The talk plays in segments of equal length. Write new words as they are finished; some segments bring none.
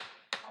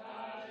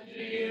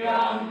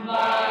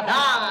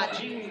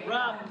Naji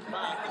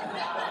Rumba,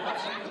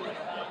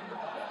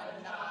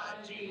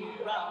 Naji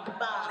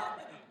Rumba.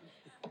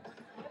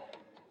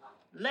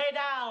 Lay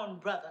down,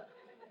 brother.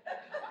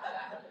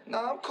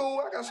 No, I'm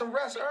cool. I got some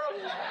rest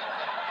early.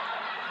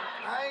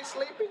 I ain't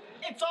sleepy.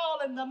 It's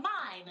all in the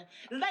mind.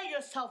 Lay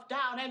yourself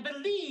down and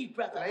believe,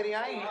 brother. Lady,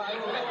 I ain't.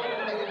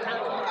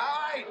 All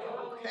right.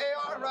 Hey,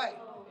 all right.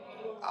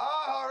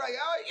 All right.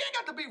 You ain't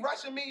got to be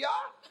rushing me,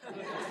 y'all.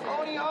 I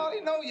only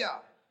know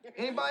y'all.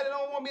 Anybody that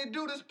don't want me to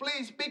do this,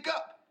 please speak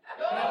up.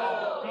 Go.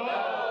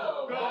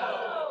 All right.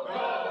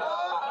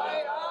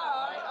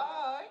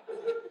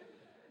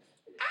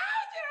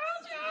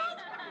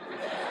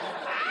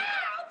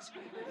 Ouch.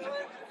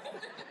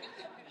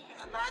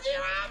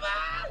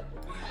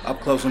 Up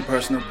Close and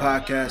Personal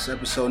Podcast,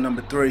 episode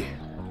number 3.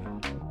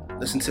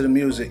 Listen to the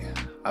music.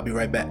 I'll be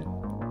right back.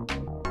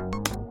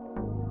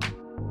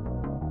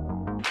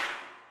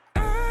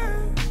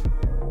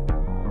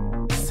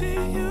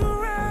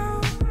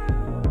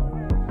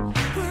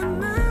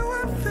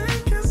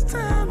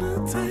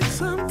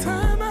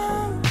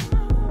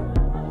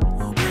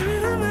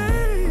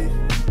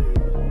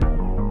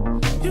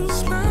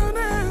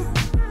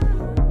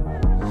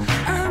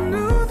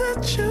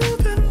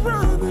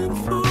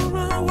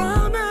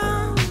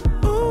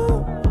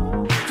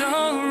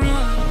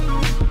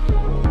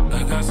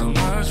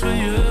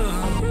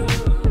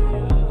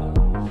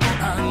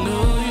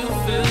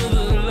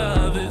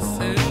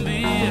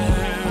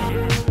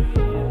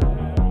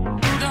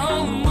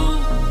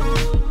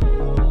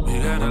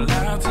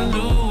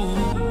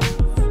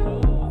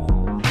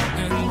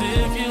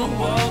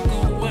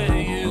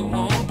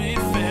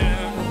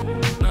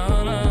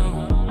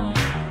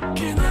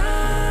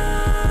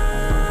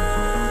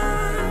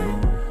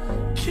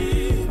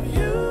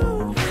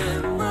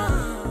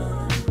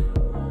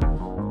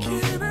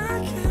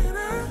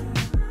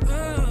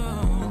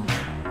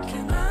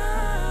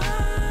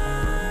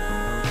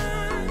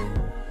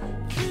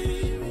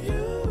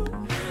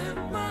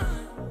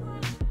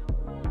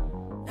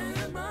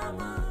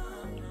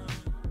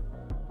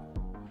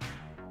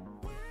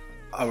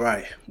 All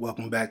right,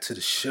 welcome back to the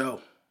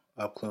show,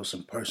 Up Close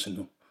and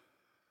Personal,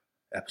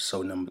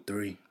 episode number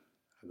 3.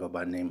 I go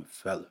by the name of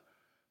Fella,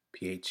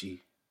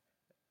 P-H-E-L-L-A,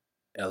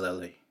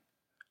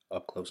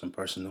 Up Close and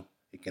Personal.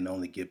 It can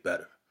only get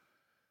better.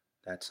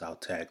 That's our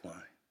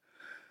tagline.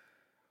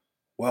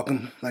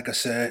 Welcome, like I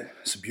said,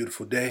 it's a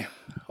beautiful day.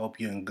 Hope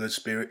you're in good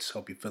spirits.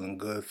 Hope you're feeling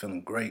good,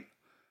 feeling great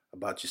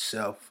about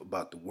yourself,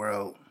 about the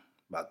world,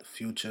 about the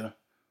future,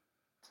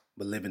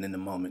 but living in the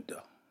moment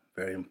though.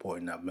 Very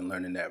important. I've been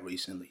learning that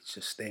recently.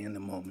 Just stay in the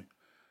moment.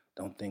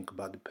 Don't think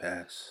about the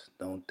past.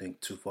 Don't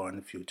think too far in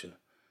the future.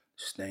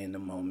 Just stay in the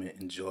moment.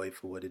 Enjoy it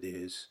for what it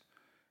is.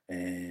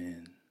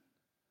 And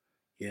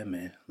yeah,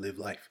 man, live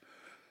life.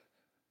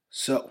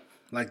 So,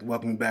 I'd like to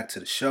welcome you back to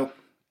the show.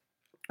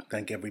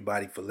 Thank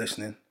everybody for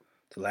listening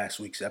to last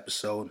week's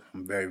episode.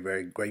 I'm very,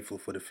 very grateful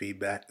for the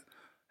feedback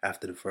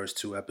after the first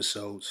 2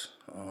 episodes.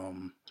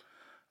 I'd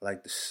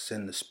like to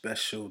send a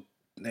special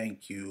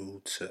thank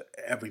you to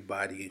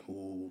everybody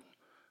who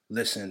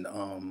listened,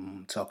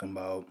 talking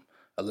about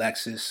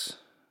Alexis,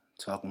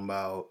 talking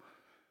about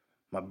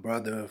my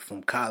brother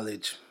from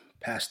college,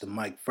 Pastor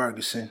Mike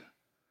Ferguson.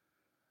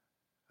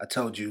 I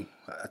told you,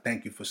 I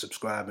thank you for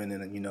subscribing,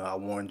 and I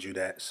warned you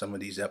that some of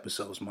these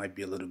episodes might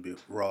be a little bit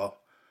raw, a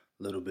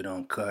little bit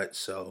uncut,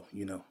 so,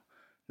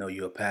 know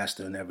you're a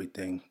pastor and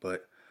everything,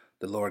 but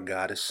the Lord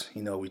got us.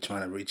 We're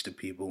trying to reach the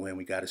people, and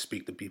we got to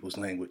speak the people's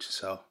language,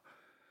 so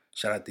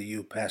shout out to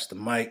you, Pastor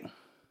Mike,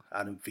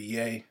 out in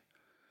VA.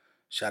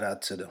 Shout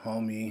out to the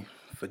homie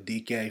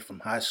Fadike from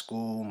high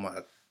school.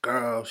 My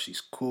girl,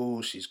 she's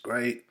cool. She's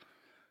great.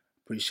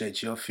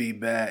 Appreciate your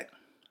feedback.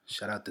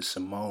 Shout out to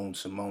Simone.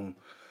 Simone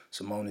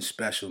is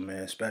special,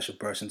 man. Special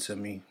person to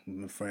me. We've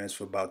been friends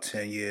for about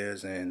 10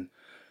 years. And,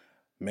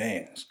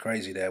 man, it's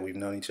crazy that we've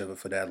known each other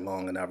for that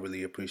long. And I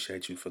really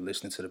appreciate you for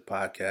listening to the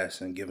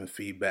podcast and giving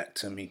feedback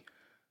to me.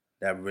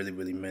 That really,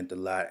 really meant a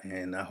lot,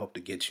 and I hope to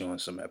get you on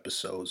some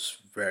episodes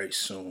very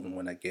soon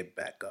when I get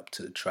back up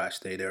to the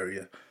tri-state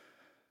area.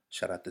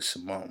 Shout out to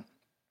Simone.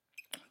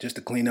 Just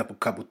to clean up a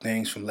couple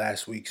things from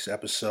last week's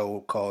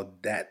episode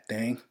called That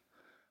Thing.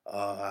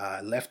 I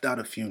left out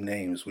a few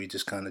names. We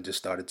just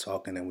started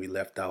talking, and we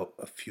left out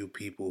a few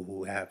people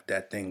who have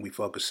that thing. We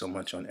focus so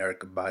much on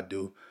Erykah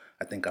Badu.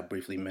 I think I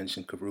briefly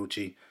mentioned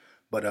Karrueche.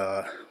 But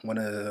one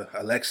of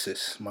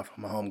Alexis, my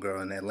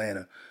homegirl in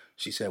Atlanta,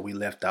 she said we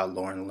left out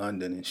Lauren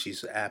London, and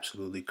she's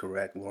absolutely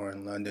correct.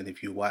 Lauren London,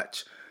 if you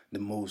watch the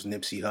moves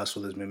Nipsey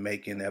Hussle has been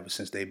making ever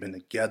since they've been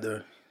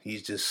together, he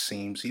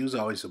was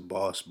always a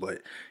boss,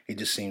 but he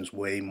just seems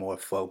way more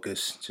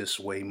focused, just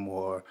way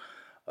more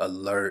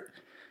alert,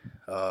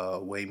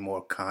 way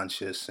more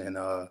conscious, and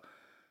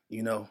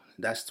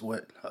that's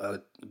what a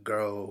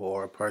girl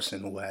or a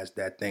person who has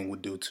that thing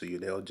would do to you.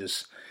 They'll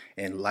just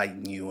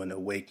enlighten you and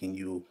awaken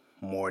you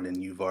more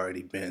than you've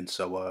already been.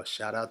 So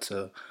shout out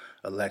to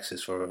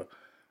Alexis for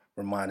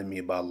reminding me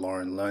about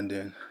Lauren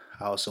London.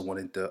 I also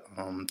wanted to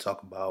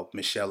talk about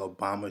Michelle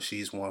Obama.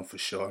 She's one for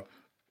sure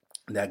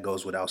that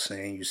goes without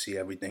saying. You see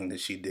everything that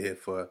she did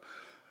for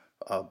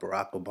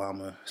Barack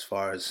Obama as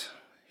far as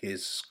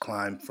his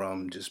climb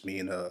from just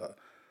being a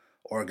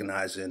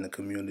organizer in the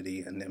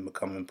community and then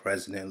becoming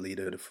president,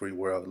 leader of the free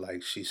world.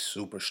 Like, she's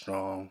super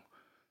strong,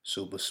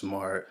 super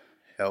smart,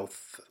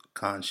 health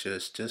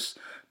conscious, just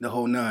the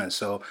whole nine.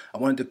 So I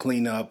wanted to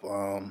clean up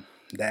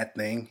that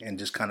thing and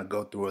just kind of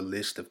go through a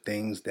list of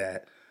things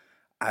that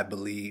I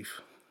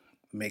believe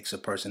makes a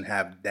person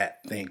have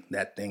that thing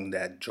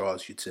that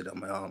draws you to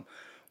them.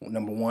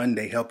 Number one,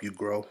 they help you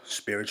grow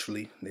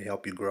spiritually. They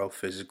help you grow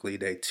physically.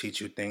 They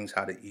teach you things,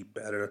 how to eat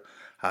better,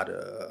 how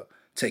to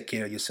take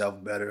care of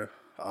yourself better.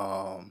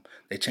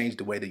 They change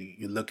the way that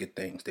you look at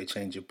things. They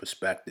change your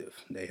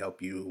perspective. They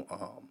help you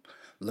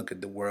look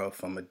at the world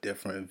from a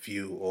different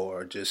view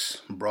or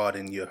just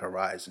broaden your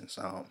horizons.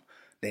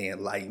 They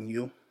enlighten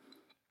you.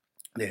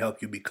 They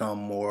help you become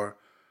more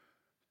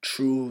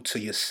true to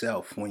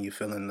yourself when you're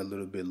feeling a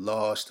little bit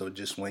lost or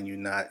just when you're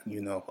not,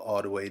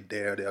 all the way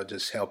there. They'll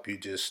just help you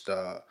just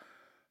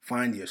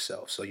find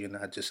yourself, so you're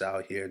not just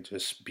out here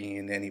just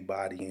being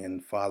anybody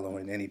and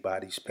following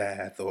anybody's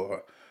path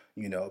or,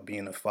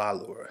 being a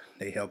follower.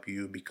 They help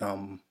you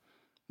become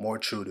more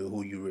true to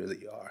who you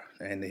really are,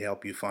 and they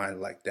help you find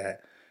like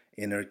that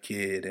inner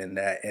kid and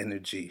that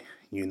energy,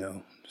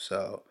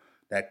 so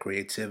that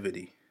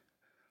creativity.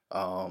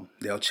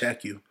 They'll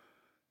check you.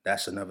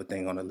 That's another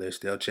thing on the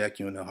list. They'll check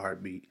you in a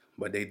heartbeat,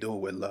 but they do it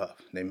with love.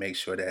 They make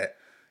sure that,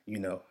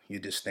 you're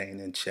just staying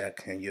in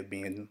check and you're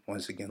being,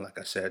 once again, like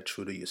I said,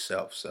 true to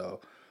yourself. So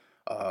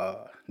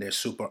they're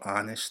super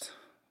honest.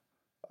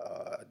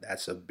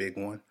 That's a big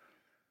one.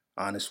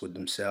 Honest with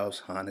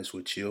themselves, honest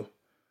with you.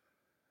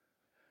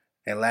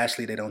 And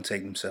lastly, they don't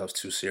take themselves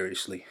too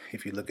seriously.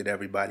 If you look at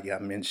everybody I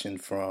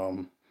mentioned,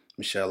 from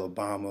Michelle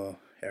Obama,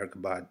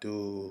 Erykah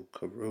Badu,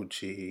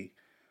 Karrueche,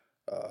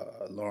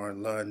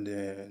 Lauren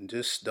London,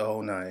 just the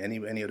whole nine.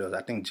 Any of those.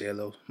 I think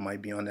J-Lo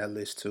might be on that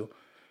list too.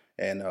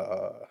 And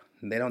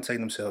they don't take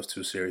themselves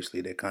too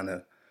seriously. They're kind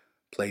of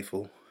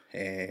playful,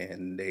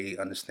 and they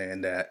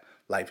understand that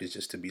life is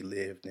just to be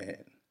lived,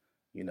 and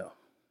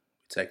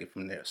take it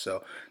from there.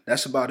 So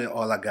that's about it.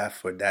 All I got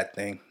for that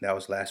thing. That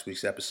was last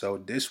week's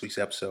episode. This week's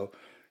episode,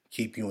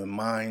 keep you in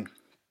mind.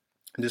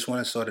 I just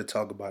want to sort of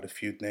talk about a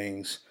few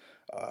things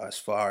as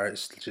far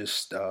as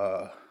just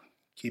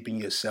keeping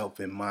yourself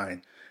in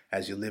mind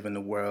as you live in the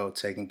world,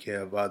 taking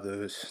care of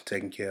others,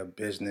 taking care of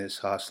business,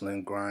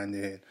 hustling,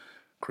 grinding,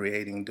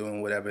 creating,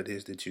 doing whatever it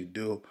is that you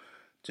do.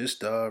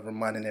 Just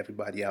reminding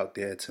everybody out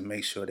there to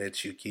make sure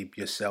that you keep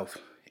yourself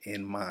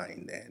in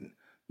mind, and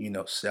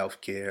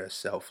self-care,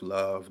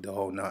 self-love, the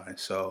whole nine.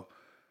 So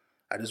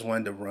I just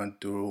wanted to run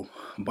through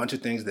a bunch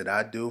of things that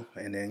I do,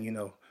 and then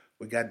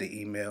we got the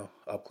email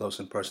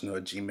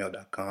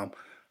upcloseandpersonal@gmail.com.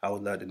 I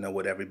would love to know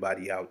what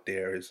everybody out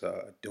there is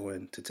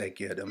doing to take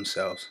care of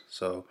themselves.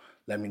 So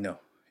let me know.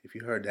 If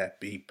you heard that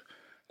beep,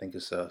 I think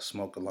it's a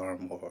smoke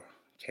alarm or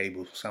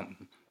cable,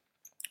 something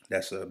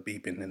that's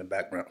beeping in the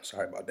background.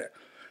 Sorry about that.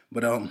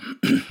 But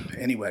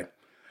anyway,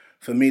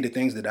 for me, the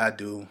things that I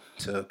do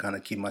to kind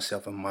of keep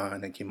myself in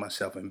mind and keep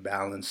myself in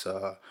balance,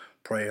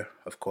 prayer,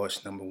 of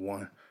course, number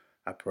one.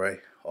 I pray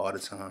all the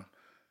time,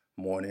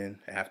 morning,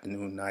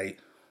 afternoon, night.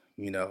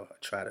 I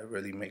try to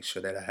really make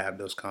sure that I have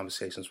those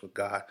conversations with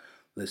God,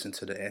 listen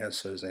to the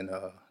answers, and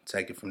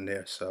take it from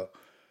there. So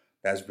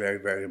that's very,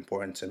 very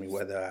important to me,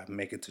 whether I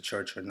make it to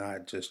church or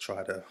not. I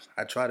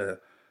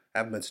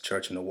haven't been to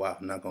church in a while,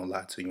 I'm not going to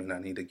lie to you, and I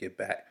need to get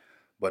back.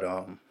 But,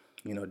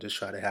 just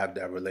try to have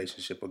that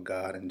relationship with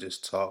God and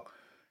just talk,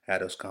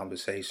 have those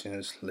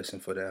conversations, listen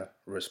for the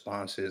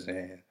responses,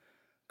 and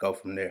go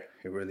from there.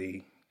 It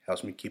really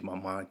helps me keep my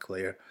mind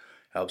clear,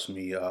 helps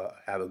me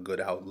have a good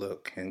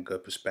outlook and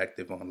good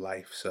perspective on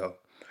life. So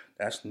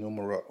that's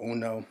numero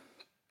uno.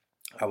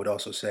 I would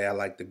also say I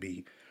like to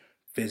be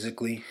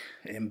physically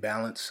in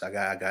balance. I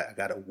got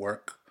to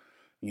work,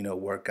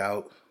 work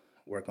out,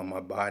 work on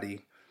my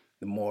body.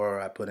 The more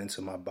I put into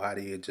my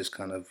body, it just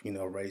kind of,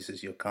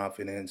 raises your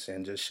confidence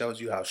and just shows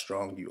you how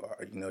strong you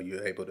are.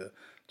 You're able to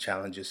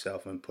challenge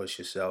yourself and push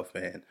yourself,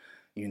 and,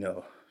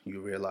 you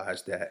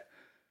realize that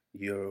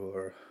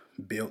you're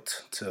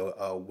built to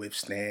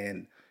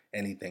withstand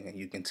anything, and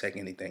you can take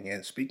anything.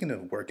 And speaking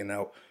of working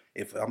out,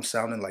 if I'm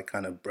sounding like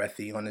kind of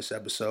breathy on this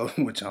episode,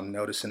 which I'm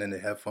noticing in the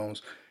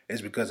headphones,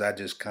 it's because I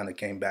just kind of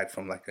came back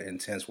from like an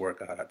intense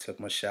workout. I took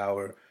my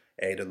shower,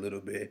 ate a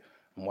little bit.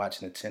 I'm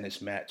watching a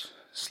tennis match,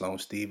 Sloane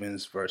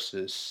Stephens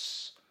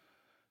versus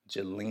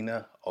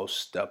Jelena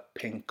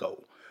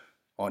Ostapenko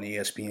on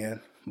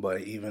ESPN.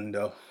 But even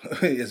though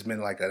it's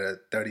been like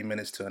 30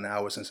 minutes to an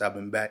hour since I've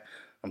been back,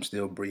 I'm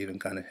still breathing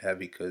kind of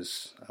heavy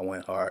because I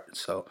went hard.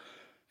 So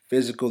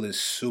physical is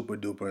super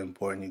duper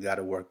important. You got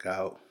to work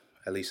out.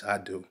 At least I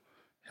do.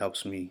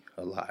 Helps me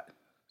a lot.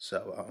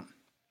 So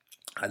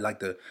I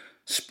like to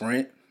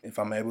sprint if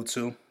I'm able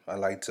to. I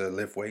like to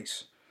lift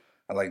weights.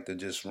 I like to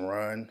just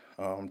run.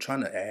 I'm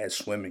trying to add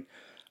swimming.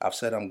 I've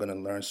said I'm going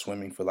to learn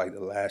swimming for like the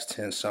last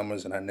 10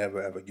 summers, and I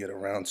never ever get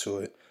around to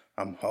it.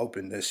 I'm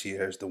hoping this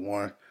year is the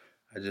one.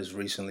 I just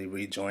recently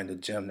rejoined a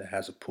gym that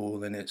has a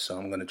pool in it, so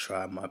I'm gonna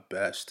try my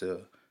best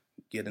to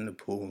get in the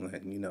pool,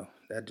 and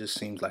that just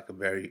seems like a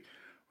very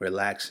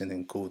relaxing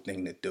and cool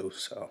thing to do.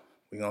 So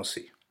we're gonna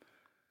see.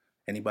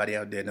 Anybody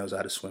out there knows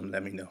how to swim,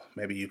 let me know.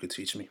 Maybe you could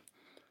teach me.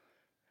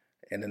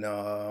 And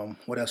then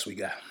what else we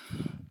got?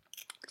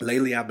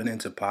 Lately, I've been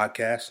into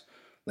podcasts.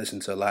 Listen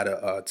to a lot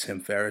of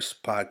Tim Ferriss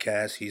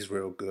podcasts. He's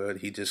real good.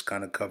 He just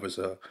kind of covers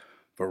a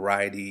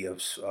variety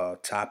of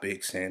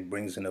topics and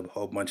brings in a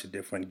whole bunch of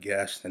different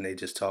guests, and they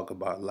just talk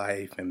about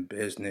life and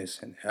business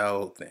and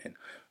health and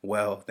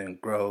wealth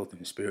and growth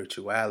and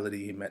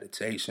spirituality,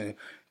 meditation.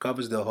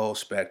 Covers the whole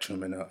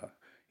spectrum, and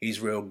he's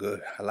real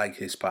good. I like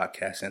his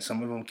podcast, and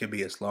some of them can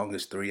be as long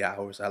as 3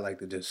 hours. I like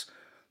to just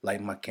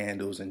light my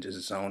candles and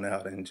just zone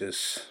out and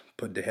just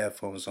put the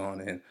headphones on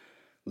and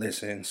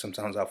listen.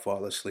 Sometimes I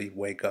fall asleep,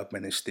 wake up,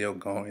 and it's still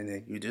going.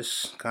 And you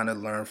just kind of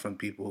learn from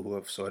people who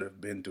have sort of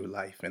been through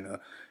life. And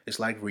it's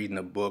like reading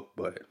a book,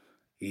 but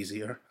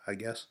easier, I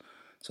guess.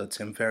 So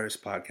Tim Ferriss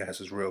podcast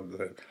is real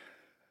good.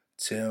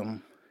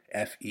 Tim,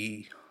 Ferris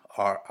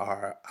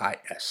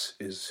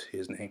is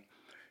his name.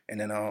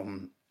 And then I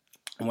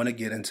want to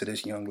get into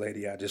this young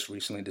lady I just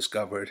recently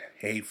discovered.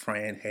 Hey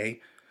Fran, hey.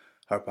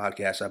 Her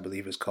podcast, I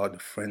believe, is called The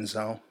Friend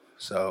Zone.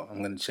 So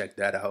I'm going to check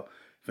that out.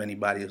 If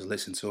anybody has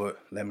listened to it,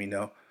 let me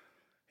know.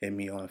 Hit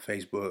me on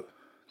Facebook,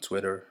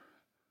 Twitter,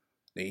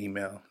 the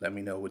email. Let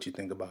me know what you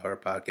think about her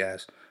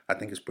podcast. I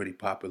think it's pretty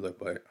popular,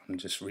 but I'm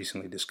just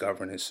recently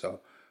discovering it,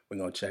 so we're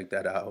going to check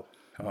that out.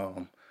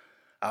 I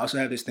also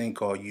have this thing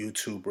called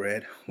YouTube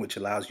Red, which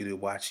allows you to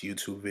watch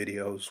YouTube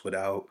videos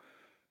without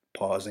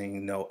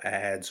pausing, no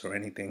ads or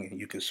anything, and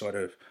you can sort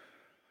of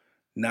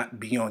not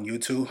be on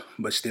YouTube,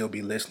 but still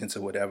be listening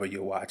to whatever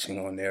you're watching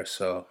on there.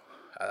 So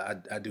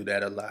I do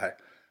that a lot.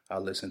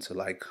 I'll listen to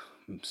like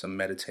some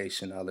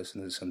meditation. I'll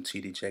listen to some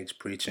T.D. Jakes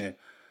preaching,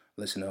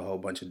 listen to a whole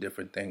bunch of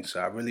different things. So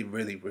I really,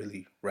 really,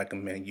 really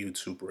recommend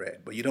YouTube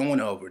Red. But you don't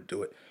want to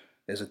overdo it.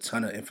 There's a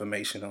ton of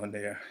information on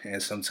there,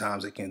 and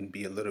sometimes it can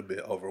be a little bit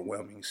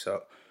overwhelming.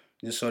 So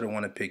you just sort of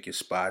want to pick your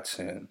spots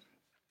and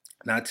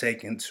not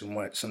take in too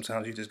much.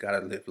 Sometimes you just got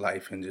to live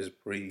life and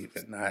just breathe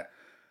and not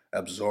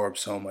absorb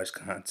so much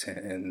content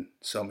and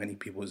so many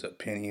people's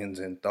opinions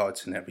and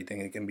thoughts and everything.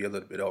 It can be a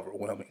little bit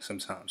overwhelming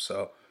sometimes.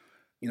 So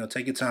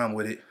take your time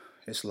with it.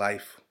 It's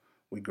life.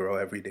 We grow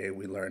every day.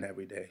 We learn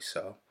every day.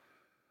 So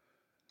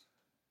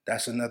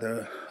that's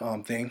another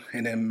thing.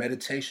 And then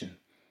meditation.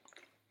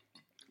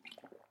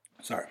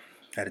 Sorry,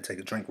 I had to take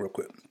a drink real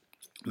quick.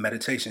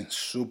 Meditation,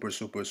 super,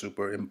 super,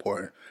 super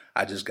important.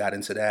 I just got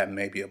into that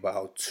maybe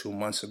about 2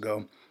 months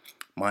ago.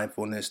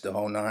 Mindfulness, the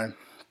whole nine.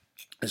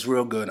 It's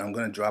real good. I'm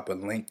going to drop a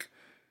link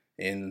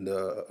in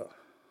the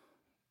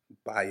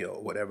bio,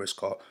 whatever it's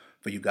called,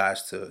 for you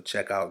guys to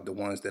check out the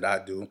ones that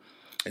I do.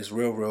 It's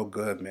real, real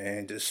good,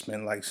 man. Just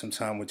spend like some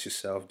time with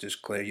yourself.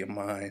 Just clear your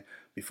mind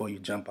before you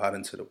jump out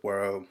into the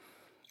world.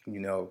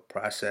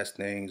 Process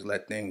things,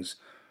 let things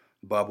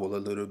bubble a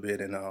little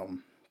bit,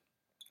 and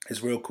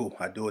it's real cool.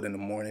 I do it in the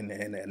morning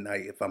and at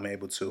night if I'm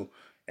able to,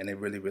 and it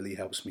really, really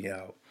helps me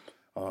out.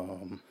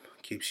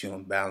 Keeps you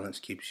in balance,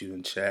 keeps you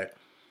in check,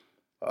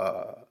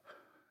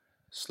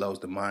 slows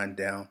the mind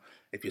down.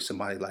 If you're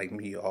somebody like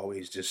me, you're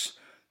always just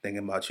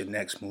thinking about your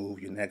next move.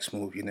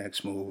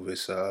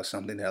 It's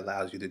something that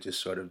allows you to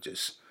just sort of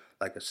just,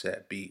 like I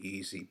said, be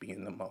easy, be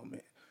in the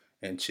moment,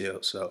 and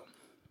chill. So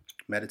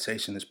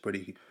meditation is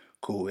pretty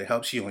cool. It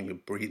helps you on your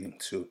breathing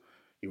too.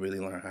 You really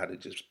learn how to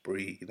just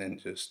breathe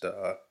and just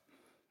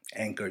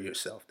anchor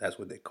yourself. That's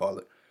what they call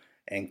it,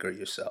 anchor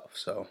yourself.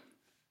 So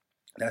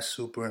that's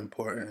super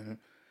important.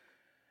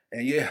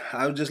 And yeah,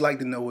 I would just like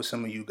to know what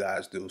some of you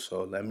guys do.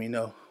 So let me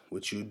know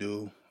what you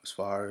do as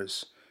far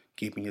as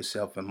keeping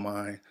yourself in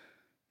mind.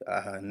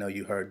 I know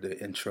you heard the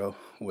intro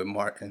with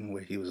Martin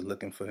where he was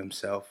looking for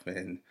himself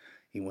and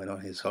he went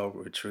on his whole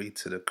retreat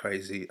to the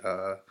crazy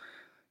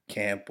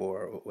camp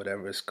or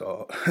whatever it's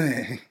called.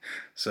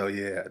 So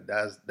yeah,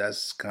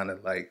 that's kind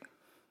of like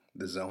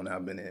the zone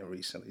I've been in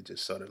recently,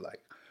 just sort of like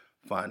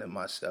finding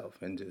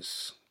myself and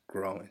just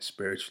growing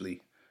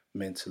spiritually,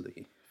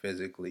 mentally,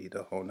 physically,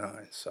 the whole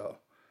nine. So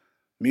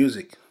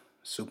music,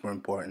 super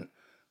important.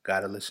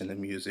 Gotta listen to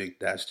music.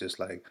 That's just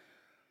like,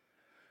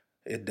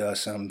 it does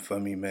something for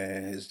me,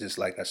 man. It's just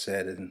like I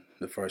said in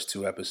the first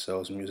 2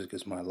 episodes, music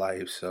is my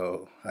life.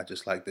 So I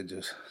just like to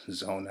just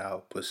zone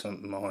out, put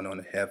something on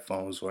the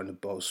headphones or in the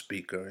Bose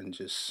speaker and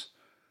just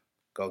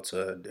go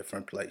to a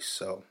different place.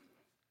 So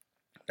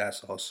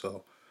that's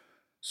also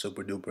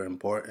super duper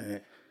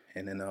important.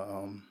 And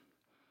then,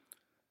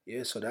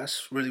 yeah, so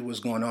that's really what's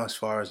going on as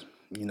far as,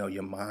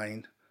 your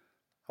mind.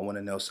 I want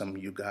to know some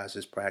of you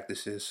guys'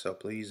 practices. So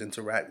please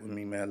interact with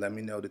me, man. Let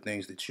me know the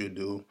things that you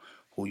do,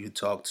 who you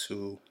talk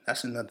to.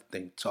 That's another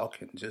thing,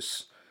 talking.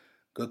 Just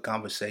good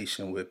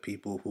conversation with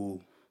people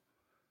who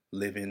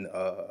live in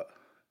a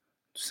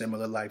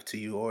similar life to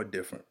you or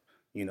different.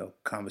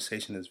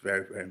 Conversation is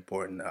very, very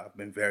important. I've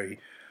been very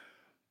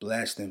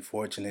blessed and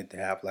fortunate to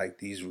have like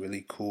these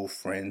really cool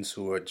friends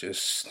who are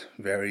just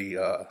very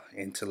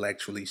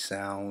intellectually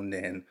sound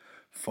and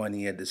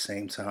funny at the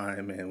same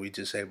time, and we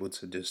just able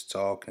to just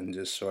talk and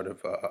just sort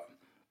of,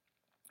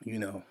 you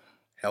know,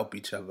 help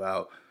each other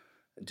out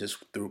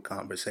just through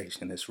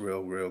conversation. It's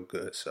real, real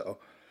good. So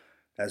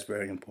that's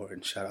very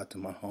important. Shout out to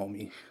my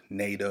homie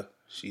Nada.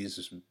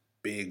 She's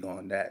big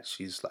on that.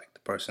 She's like the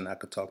person I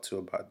could talk to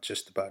about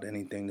just about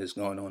anything that's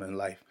going on in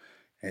life,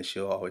 and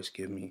she'll always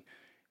give me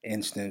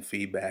instant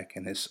feedback,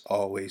 and it's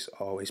always,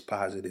 always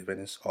positive,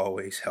 and it's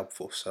always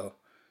helpful. So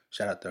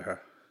shout out to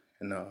her.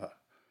 And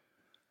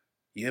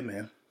yeah,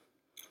 man,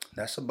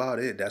 that's about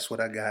it. That's what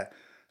I got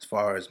as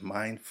far as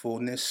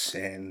mindfulness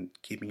and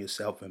keeping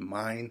yourself in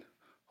mind.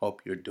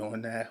 Hope you're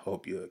doing that.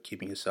 Hope you're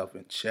keeping yourself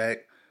in check.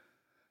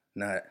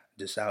 Not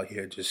just out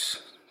here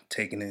just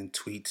taking in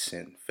tweets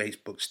and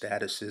Facebook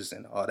statuses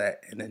and all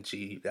that energy.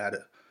 You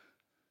gotta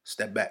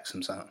step back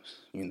sometimes,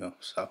 you know.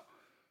 So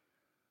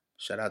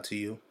shout out to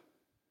you,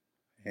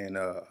 and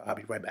I'll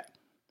be right back.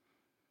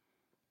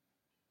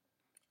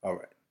 All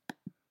right,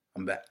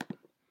 I'm back.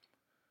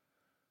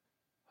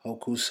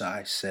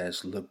 Hokusai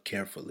says, look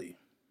carefully.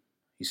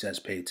 He says,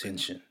 pay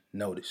attention,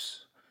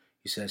 notice.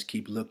 He says,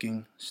 keep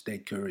looking, stay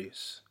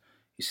curious.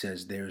 He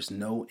says, there's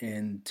no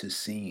end to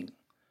seeing.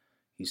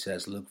 He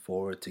says, look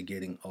forward to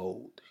getting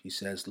old. He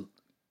says,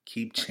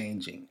 keep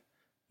changing.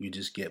 You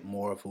just get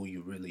more of who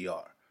you really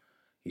are.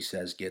 He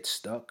says, get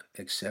stuck,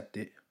 accept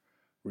it,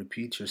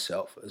 repeat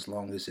yourself as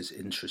long as it's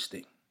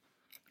interesting.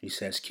 He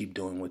says, keep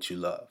doing what you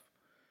love.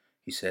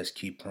 He says,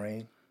 keep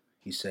praying.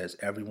 He says,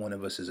 every one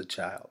of us is a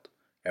child.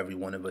 Every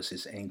one of us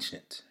is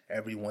ancient.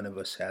 Every one of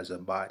us has a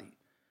body.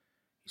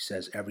 He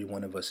says, every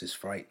one of us is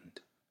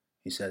frightened.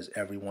 He says,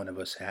 every one of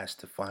us has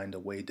to find a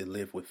way to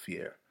live with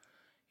fear.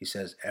 He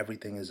says,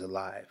 everything is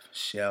alive.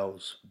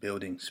 Shells,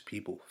 buildings,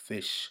 people,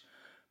 fish,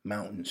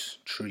 mountains,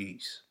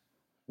 trees.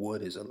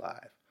 Wood is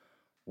alive.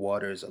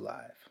 Water is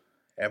alive.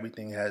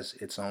 Everything has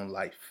its own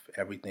life.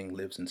 Everything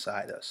lives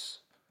inside us.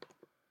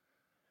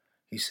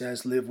 He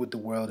says, live with the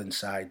world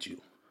inside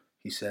you.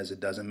 He says, it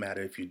doesn't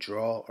matter if you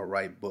draw or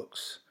write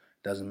books.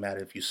 It doesn't matter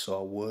if you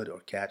saw wood or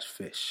catch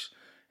fish.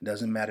 It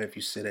doesn't matter if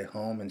you sit at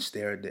home and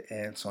stare at the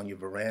ants on your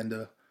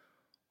veranda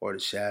or the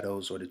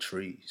shadows or the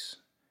trees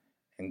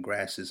and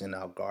grasses in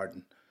our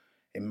garden.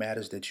 It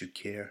matters that you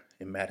care.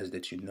 It matters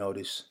that you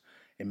notice.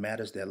 It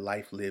matters that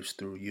life lives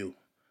through you.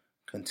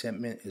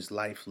 Contentment is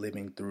life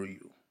living through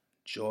you.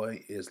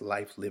 Joy is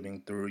life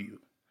living through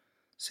you.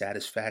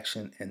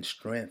 Satisfaction and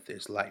strength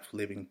is life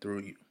living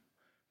through you.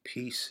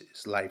 Peace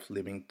is life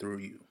living through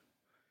you.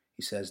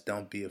 He says,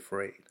 don't be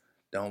afraid.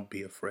 Don't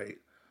be afraid.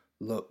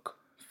 Look,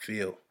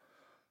 feel.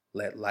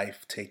 Let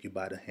life take you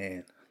by the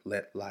hand.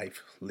 Let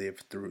life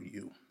live through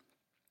you.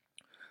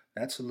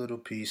 That's a little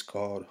piece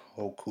called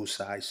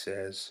Hokusai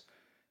Says.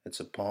 It's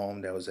a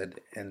poem that was at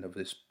the end of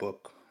this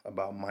book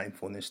about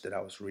mindfulness that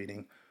I was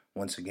reading.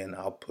 Once again,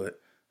 I'll put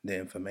the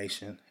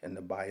information in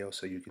the bio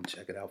so you can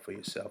check it out for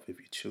yourself if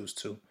you choose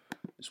to.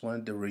 Just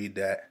wanted to read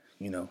that,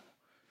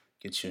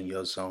 get you in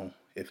your zone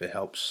if it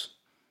helps.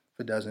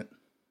 If it doesn't,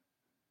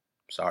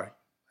 sorry,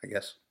 I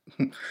guess.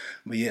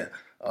 But yeah,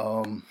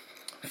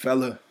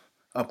 fella,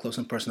 Up Close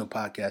and Personal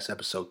Podcast,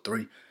 episode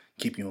 3.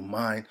 Keep you in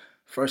mind.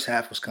 First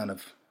half was kind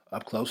of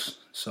up close,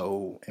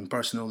 so in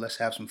personal, let's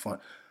have some fun.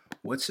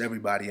 What's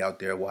everybody out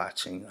there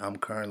watching? I'm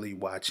currently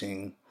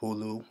watching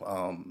Hulu.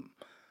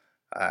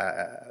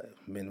 I've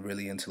been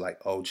really into like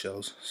old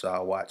shows, so I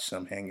watch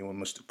some Hanging with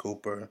Mr.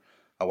 Cooper.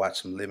 I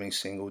watch some Living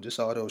Single, just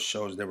all those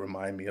shows that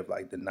remind me of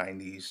like the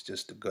 90s,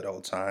 just the good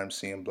old times,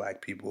 seeing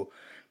black people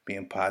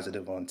being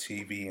positive on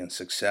TV and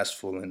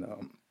successful. And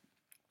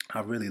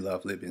I really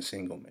love Living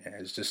Single, man.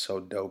 It's just so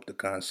dope, the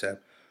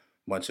concept.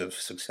 Bunch of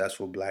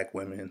successful black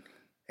women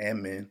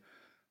and men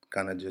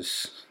kind of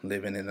just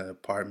living in an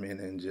apartment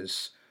and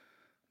just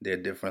their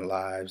different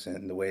lives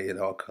and the way it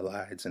all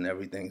collides and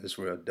everything is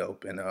real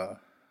dope. And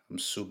I'm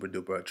super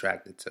duper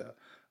attracted to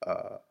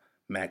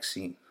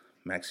Maxine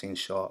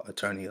Shaw,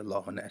 attorney at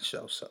law on that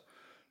show. So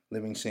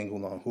Living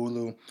Single on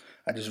Hulu.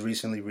 I just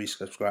recently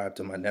resubscribed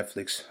to my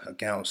Netflix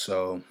account,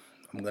 so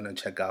I'm going to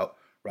check out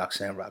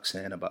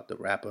Roxanne about the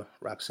rapper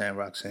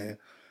Roxanne.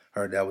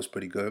 Heard that was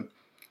pretty good.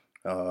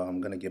 I'm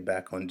going to get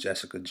back on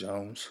Jessica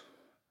Jones.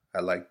 I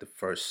liked the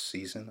first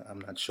season. I'm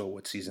not sure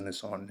what season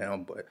it's on now,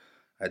 but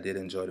I did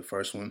enjoy the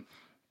first one.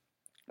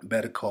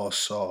 Better Call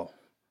Saul.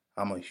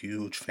 I'm a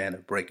huge fan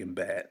of Breaking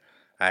Bad.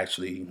 I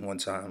actually, one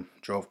time,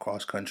 drove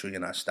cross country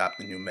and I stopped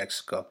in New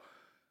Mexico.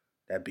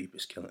 That beep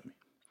is killing me.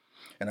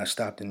 And I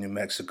stopped in New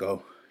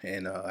Mexico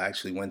and I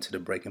actually went to the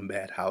Breaking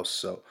Bad house.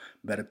 So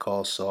Better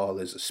Call Saul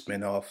is a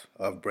spinoff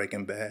of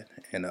Breaking Bad,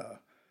 and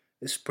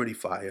it's pretty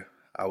fire.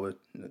 I would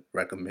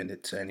recommend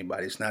it to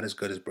anybody. It's not as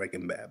good as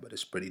Breaking Bad, but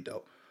it's pretty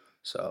dope.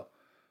 So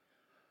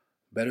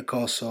Better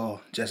Call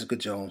Saul, Jessica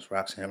Jones,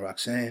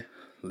 Roxanne,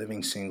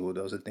 Living Single.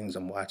 Those are things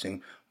I'm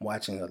watching. I'm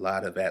watching a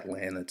lot of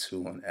Atlanta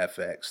too on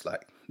FX.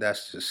 Like,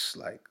 that's just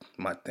like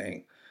my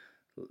thing.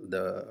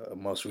 The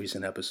most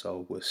recent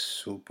episode was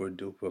super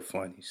duper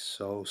funny.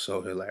 So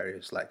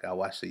hilarious. Like, I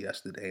watched it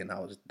yesterday and I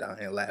was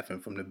dying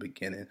laughing from the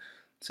beginning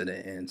to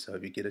the end. So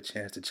if you get a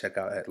chance to check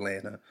out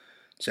Atlanta,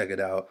 check it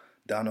out.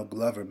 Donald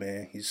Glover,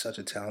 man. He's such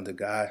a talented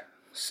guy,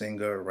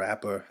 singer,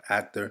 rapper,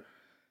 actor,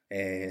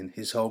 and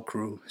his whole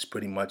crew is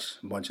pretty much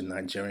a bunch of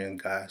Nigerian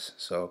guys.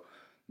 So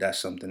that's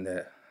something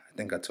that I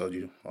think I told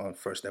you on the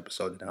first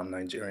episode that I'm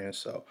Nigerian.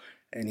 So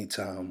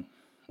anytime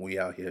we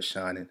out here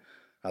shining,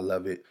 I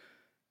love it.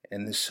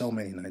 And there's so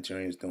many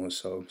Nigerians doing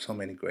so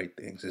many great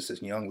things. There's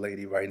this young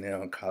lady right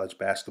now in college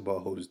basketball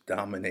who's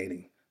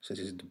dominating. So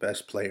she's the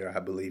best player, I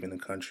believe, in the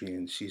country,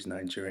 and she's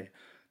Nigerian.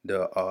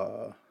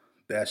 The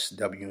best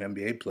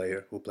WNBA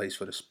player who plays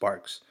for the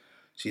Sparks,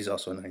 she's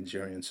also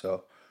Nigerian.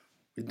 So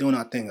we're doing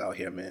our thing out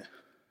here, man.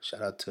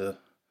 Shout out to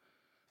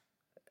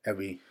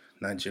every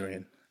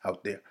Nigerian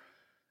out there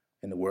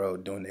in the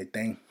world doing their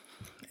thing.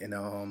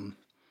 And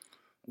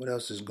what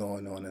else is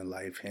going on in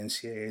life?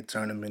 NCAA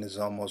tournament is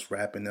almost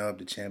wrapping up.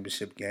 The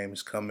championship game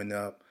is coming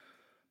up.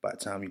 By the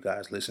time you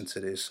guys listen to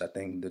this, I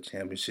think the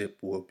championship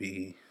will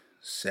be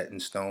set in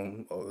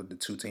stone, or the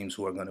two teams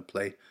who are going to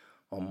play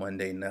on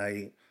Monday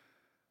night.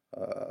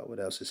 What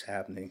else is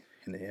happening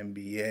in the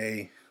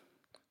NBA?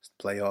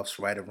 Playoffs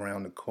right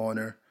around the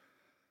corner.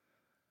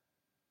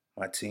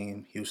 My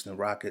team, Houston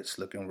Rockets,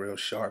 looking real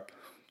sharp.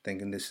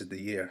 Thinking this is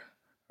the year.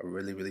 I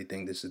really, really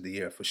think this is the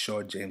year. For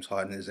sure, James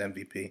Harden is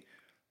MVP.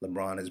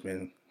 LeBron has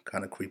been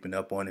kind of creeping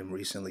up on him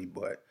recently,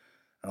 but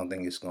I don't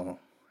think it's going to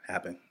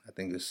happen. I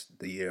think it's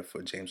the year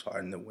for James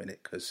Harden to win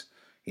it because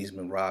he's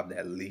been robbed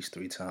at least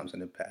 3 times in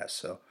the past.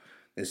 So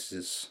this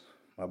is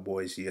my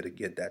boy's year to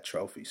get that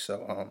trophy.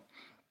 So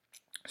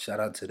shout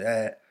out to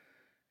that.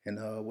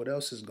 And what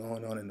else is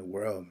going on in the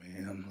world,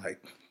 man? I'm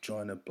like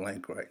drawing a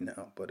blank right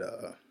now, but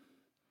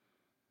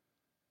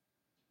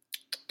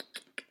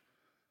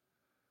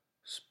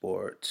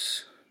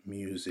sports,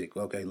 music.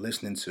 Okay, I'm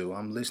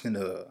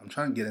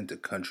trying to get into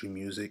country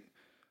music,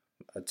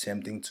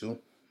 attempting to.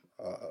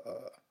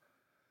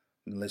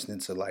 I'm listening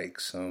to like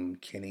some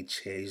Kenny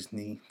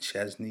Chesney,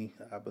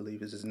 I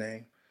believe is his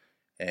name.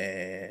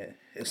 And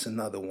it's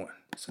another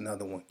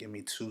one. Give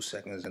me 2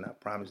 seconds and I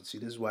promise. See,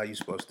 this is why you're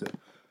supposed to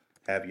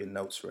have your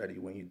notes ready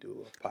when you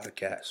do a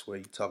podcast where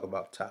you talk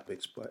about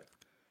topics, but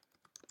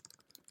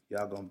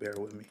y'all gonna bear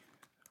with me,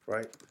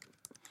 right?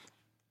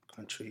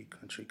 Country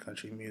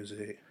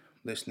music.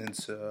 Listening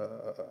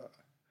to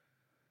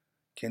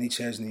Kenny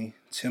Chesney,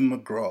 Tim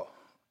McGraw,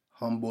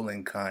 Humble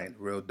and Kind,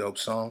 real dope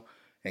song,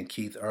 and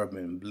Keith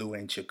Urban, Blue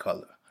Ain't Your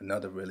Color,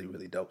 another really,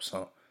 really dope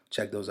song.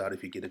 Check those out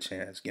if you get a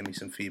chance. Give me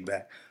some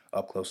feedback,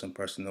 up close and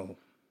personal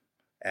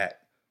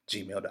at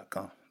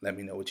gmail.com. Let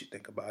me know what you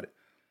think about it.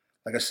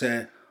 Like I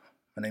said,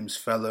 my name is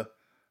Fella,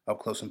 Up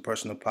Close and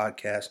Personal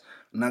Podcast.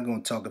 I'm not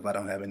going to talk if I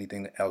don't have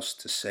anything else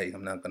to say.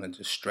 I'm not going to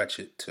just stretch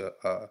it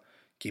to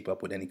keep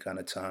up with any kind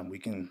of time. We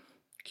can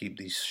keep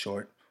these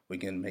short. We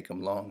can make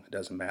them long. It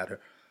doesn't matter.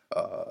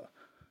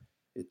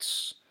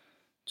 It's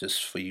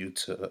just for you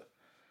to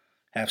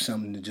have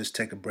something to just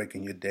take a break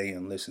in your day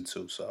and listen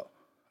to. So,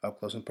 Up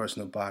Close and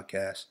Personal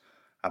Podcast.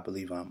 I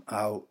believe I'm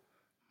out.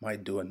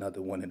 Might do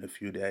another one in a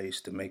few days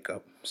to make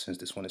up since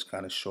this one is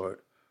kind of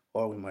short.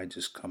 Or we might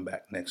just come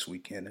back next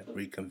weekend and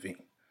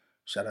reconvene.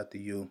 Shout out to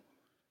you.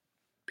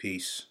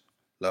 Peace.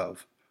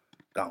 Love.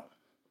 Gone.